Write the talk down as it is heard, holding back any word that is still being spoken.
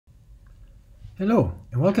Hello,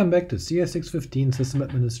 and welcome back to CS615 System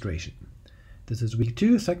Administration. This is week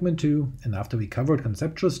 2, segment 2, and after we covered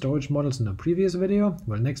conceptual storage models in the previous video,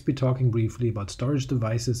 we'll next be talking briefly about storage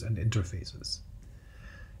devices and interfaces.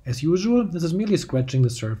 As usual, this is merely scratching the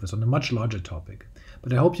surface on a much larger topic,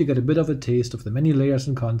 but I hope you get a bit of a taste of the many layers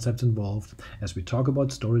and concepts involved as we talk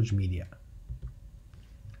about storage media.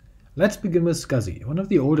 Let's begin with SCSI, one of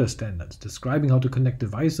the older standards describing how to connect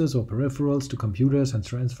devices or peripherals to computers and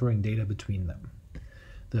transferring data between them.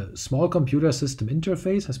 The Small Computer System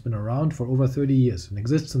Interface has been around for over 30 years and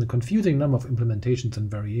exists in a confusing number of implementations and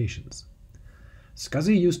variations.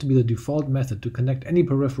 SCSI used to be the default method to connect any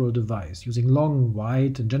peripheral device using long,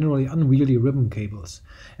 wide, and generally unwieldy ribbon cables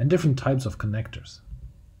and different types of connectors.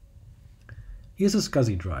 Here's a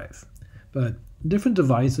SCSI drive, but different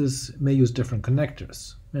devices may use different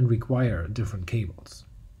connectors and require different cables.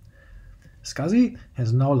 SCSI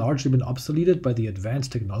has now largely been obsoleted by the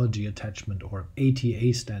Advanced Technology Attachment or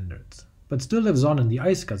ATA standards, but still lives on in the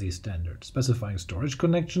iSCSI standard, specifying storage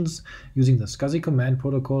connections using the SCSI command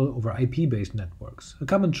protocol over IP-based networks, a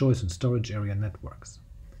common choice in storage area networks.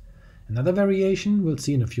 Another variation we'll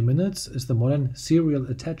see in a few minutes is the modern Serial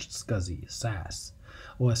Attached SCSI, SAS,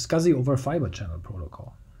 or SCSI over Fibre Channel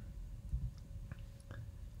protocol.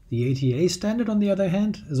 The ATA standard, on the other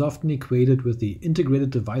hand, is often equated with the Integrated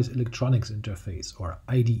Device Electronics Interface, or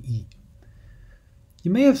IDE.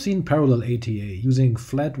 You may have seen parallel ATA using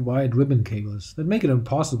flat, wide ribbon cables that make it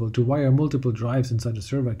impossible to wire multiple drives inside a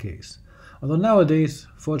server case, although nowadays,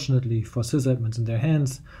 fortunately for sysadmins in their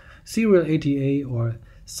hands, Serial ATA or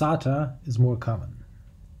SATA is more common.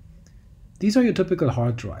 These are your typical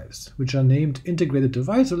hard drives, which are named Integrated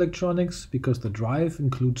Device Electronics because the drive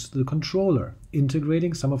includes the controller,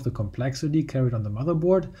 integrating some of the complexity carried on the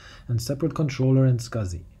motherboard and separate controller and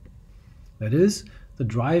SCSI. That is, the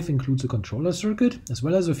drive includes a controller circuit as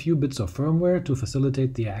well as a few bits of firmware to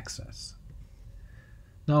facilitate the access.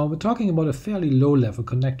 Now, we're talking about a fairly low-level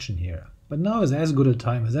connection here, but now is as good a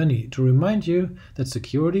time as any to remind you that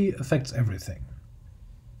security affects everything.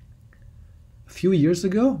 A few years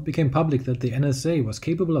ago, it became public that the NSA was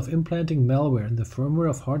capable of implanting malware in the firmware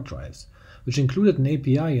of hard drives, which included an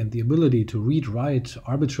API and the ability to read-write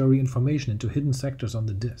arbitrary information into hidden sectors on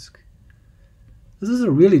the disk. This is a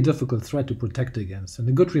really difficult threat to protect against, and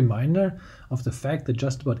a good reminder of the fact that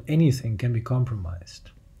just about anything can be compromised.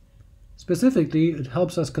 Specifically, it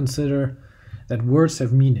helps us consider that words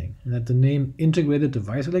have meaning, and that the name Integrated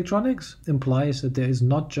Device Electronics implies that there is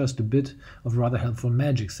not just a bit of rather helpful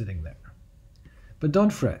magic sitting there. But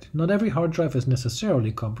don't fret, not every hard drive is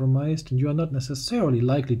necessarily compromised, and you are not necessarily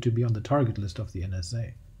likely to be on the target list of the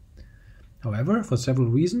NSA. However, for several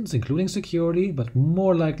reasons, including security, but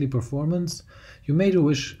more likely performance, you may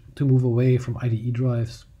wish to move away from IDE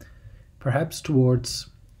drives, perhaps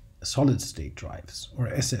towards solid-state drives, or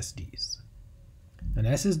SSDs. An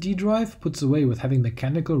SSD drive puts away with having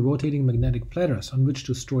mechanical rotating magnetic platters on which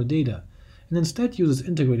to store data, and instead uses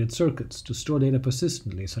integrated circuits to store data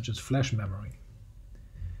persistently, such as flash memory.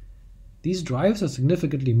 These drives are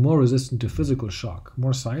significantly more resistant to physical shock,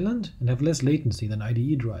 more silent, and have less latency than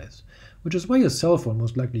IDE drives, which is why your cell phone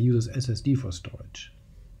most likely uses SSD for storage.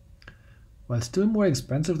 While still more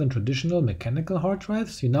expensive than traditional mechanical hard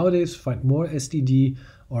drives, you nowadays find more SSD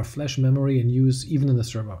or flash memory in use even in the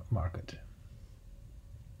server market.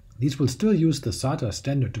 These will still use the SATA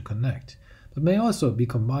standard to connect, but may also be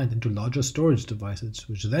combined into larger storage devices,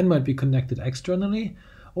 which then might be connected externally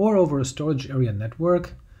or over a storage area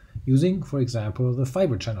network, using, for example, the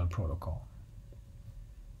Fibre Channel protocol.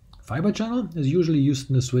 Fibre Channel is usually used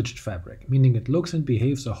in a switched fabric, meaning it looks and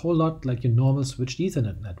behaves a whole lot like your normal switched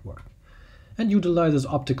Ethernet network, and utilizes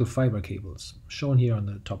optical fiber cables, shown here on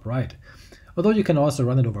the top right, although you can also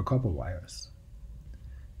run it over copper wires.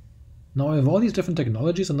 Now, if all these different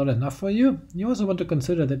technologies are not enough for you, you also want to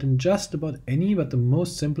consider that in just about any but the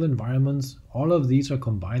most simple environments, all of these are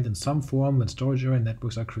combined in some form when storage area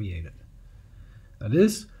networks are created. That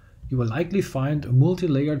is, you will likely find a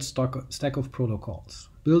multi-layered stack of protocols,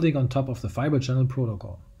 building on top of the Fibre Channel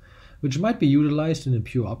protocol, which might be utilized in a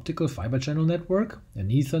pure optical Fibre Channel network, an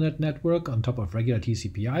Ethernet network on top of regular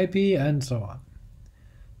TCP/IP, and so on.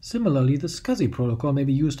 Similarly, the SCSI protocol may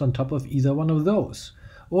be used on top of either one of those,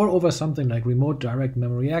 or over something like remote direct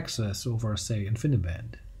memory access over, say,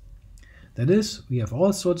 InfiniBand. That is, we have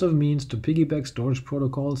all sorts of means to piggyback storage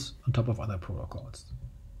protocols on top of other protocols.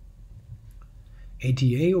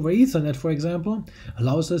 ATA over Ethernet, for example,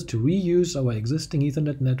 allows us to reuse our existing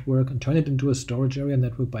Ethernet network and turn it into a storage area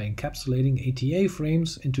network by encapsulating ATA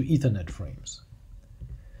frames into Ethernet frames.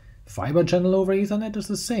 Fibre Channel over Ethernet is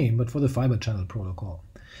the same, but for the Fibre Channel protocol,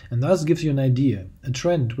 and thus gives you an idea, a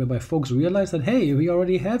trend whereby folks realize that, hey, we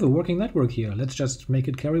already have a working network here, let's just make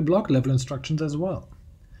it carry block level instructions as well.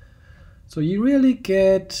 So you really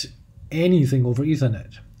get anything over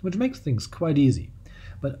Ethernet, which makes things quite easy,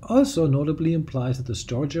 but also notably implies that the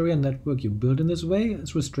storage area network you build in this way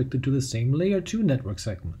is restricted to the same layer 2 network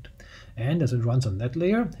segment, and as it runs on that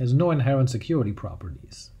layer, has no inherent security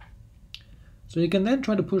properties. So you can then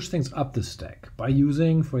try to push things up the stack by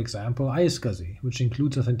using, for example, iSCSI, which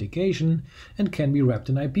includes authentication and can be wrapped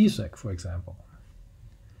in IPsec, for example.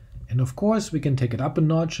 And of course, we can take it up a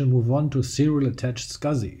notch and move on to serial attached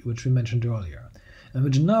SCSI, which we mentioned earlier, and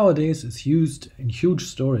which nowadays is used in huge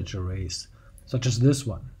storage arrays, such as this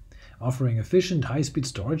one, offering efficient high-speed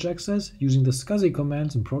storage access using the SCSI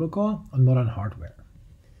commands and protocol on modern hardware.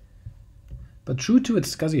 But true to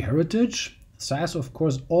its SCSI heritage, SAS of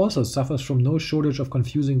course also suffers from no shortage of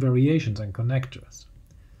confusing variations and connectors.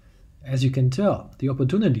 As you can tell, the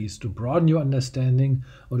opportunities to broaden your understanding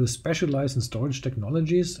or to specialize in storage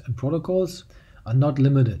technologies and protocols are not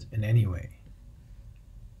limited in any way.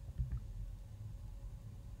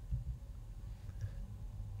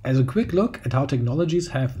 As a quick look at how technologies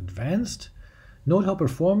have advanced, note how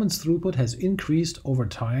performance throughput has increased over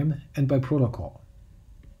time and by protocol.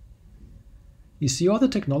 You see all the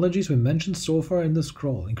technologies we mentioned so far in the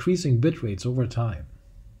scroll increasing bit rates over time.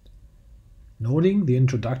 Noting the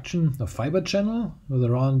introduction of Fibre Channel with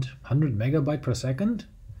around 100 megabyte per second,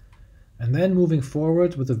 and then moving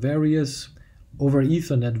forward with the various over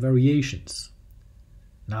Ethernet variations.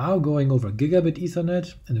 Now going over gigabit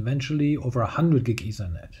Ethernet and eventually over 100 gig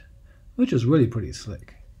Ethernet, which is really pretty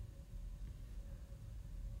slick.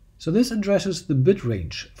 So this addresses the bit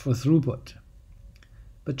range for throughput.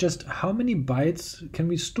 But just how many bytes can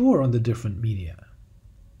we store on the different media?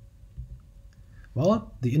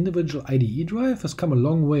 Well, the individual IDE drive has come a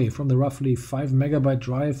long way from the roughly 5 megabyte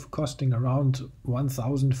drive costing around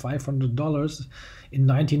 $1,500 in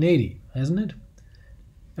 1980, hasn't it?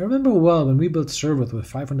 I remember well when we built servers with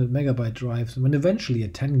 500 megabyte drives and when eventually a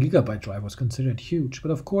 10 gigabyte drive was considered huge,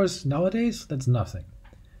 but of course nowadays that's nothing.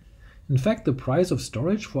 In fact, the price of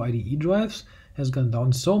storage for IDE drives has gone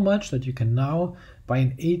down so much that you can now buy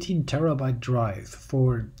an 18 terabyte drive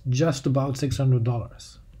for just about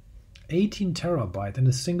 $600. 18 terabyte in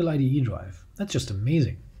a single IDE drive. That's just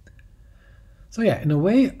amazing. So yeah, in a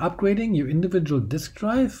way, upgrading your individual disk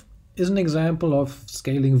drive is an example of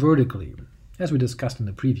scaling vertically, as we discussed in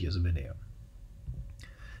the previous video.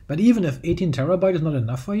 But even if 18 terabyte is not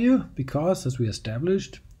enough for you, because, as we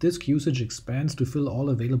established, disk usage expands to fill all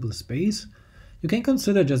available space, you can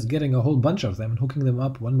consider just getting a whole bunch of them and hooking them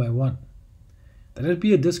up one by one. That would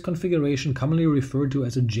be a disk configuration commonly referred to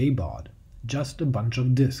as a JBOD, just a bunch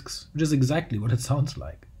of disks, which is exactly what it sounds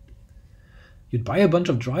like. You'd buy a bunch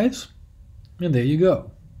of drives, and there you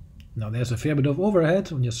go. Now there's a fair bit of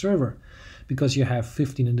overhead on your server, because you have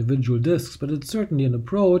 15 individual disks, but it's certainly an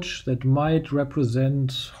approach that might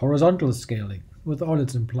represent horizontal scaling, with all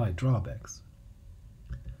its implied drawbacks.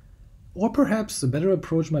 Or perhaps a better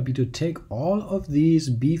approach might be to take all of these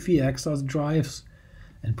beefy Exos drives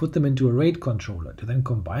and put them into a RAID controller to then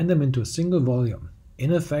combine them into a single volume,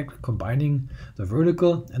 in effect combining the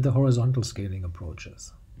vertical and the horizontal scaling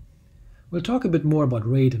approaches. We'll talk a bit more about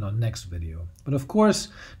RAID in our next video, but of course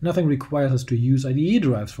nothing requires us to use IDE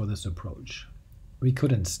drives for this approach. We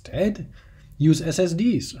could instead use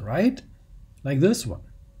SSDs, right? Like this one.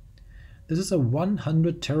 This is a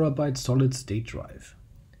 100 terabyte solid state drive.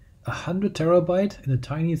 100 terabyte in a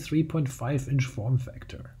tiny 3.5 inch form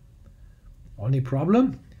factor. Only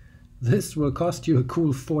problem? This will cost you a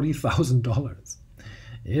cool $40,000.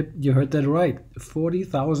 Yep, you heard that right,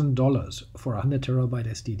 $40,000 for a 100 terabyte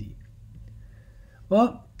SSD.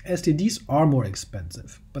 Well, SSDs are more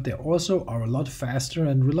expensive, but they also are a lot faster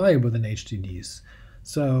and reliable than HDDs.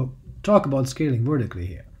 So talk about scaling vertically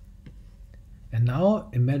here. And now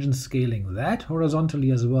imagine scaling that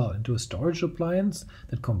horizontally as well into a storage appliance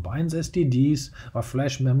that combines SSDs or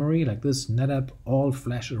flash memory like this NetApp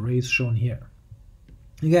all-flash arrays shown here.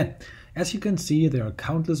 Again, as you can see, there are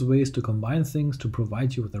countless ways to combine things to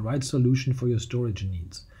provide you with the right solution for your storage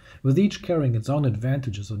needs, with each carrying its own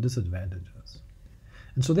advantages or disadvantages.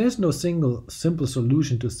 And so there's no single simple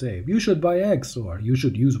solution to say, you should buy X or you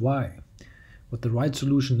should use Y. What the right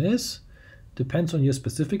solution is depends on your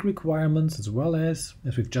specific requirements as well as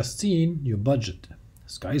we've just seen, your budget.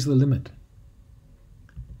 Sky's the limit.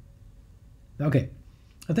 Okay,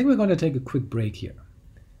 I think we're going to take a quick break here.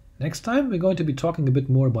 Next time we're going to be talking a bit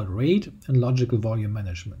more about RAID and logical volume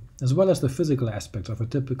management, as well as the physical aspects of a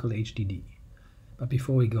typical HDD. But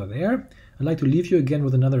before we go there, I'd like to leave you again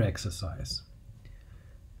with another exercise.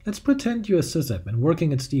 Let's pretend you're a sysadmin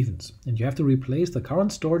working at Stevens, and you have to replace the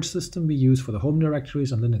current storage system we use for the home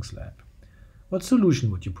directories on Linux Lab. What solution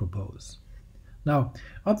would you propose? Now,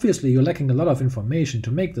 obviously you're lacking a lot of information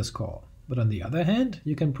to make this call, but on the other hand,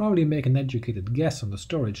 you can probably make an educated guess on the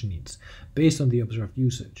storage needs based on the observed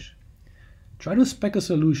usage. Try to spec a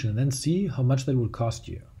solution and then see how much that will cost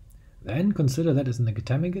you. Then consider that as an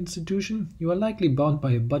academic institution, you are likely bound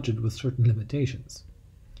by a budget with certain limitations.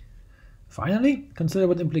 Finally, consider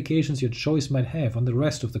what implications your choice might have on the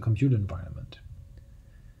rest of the compute environment.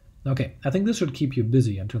 Okay, I think this should keep you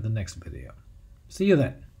busy until the next video. See you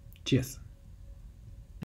then. Cheers.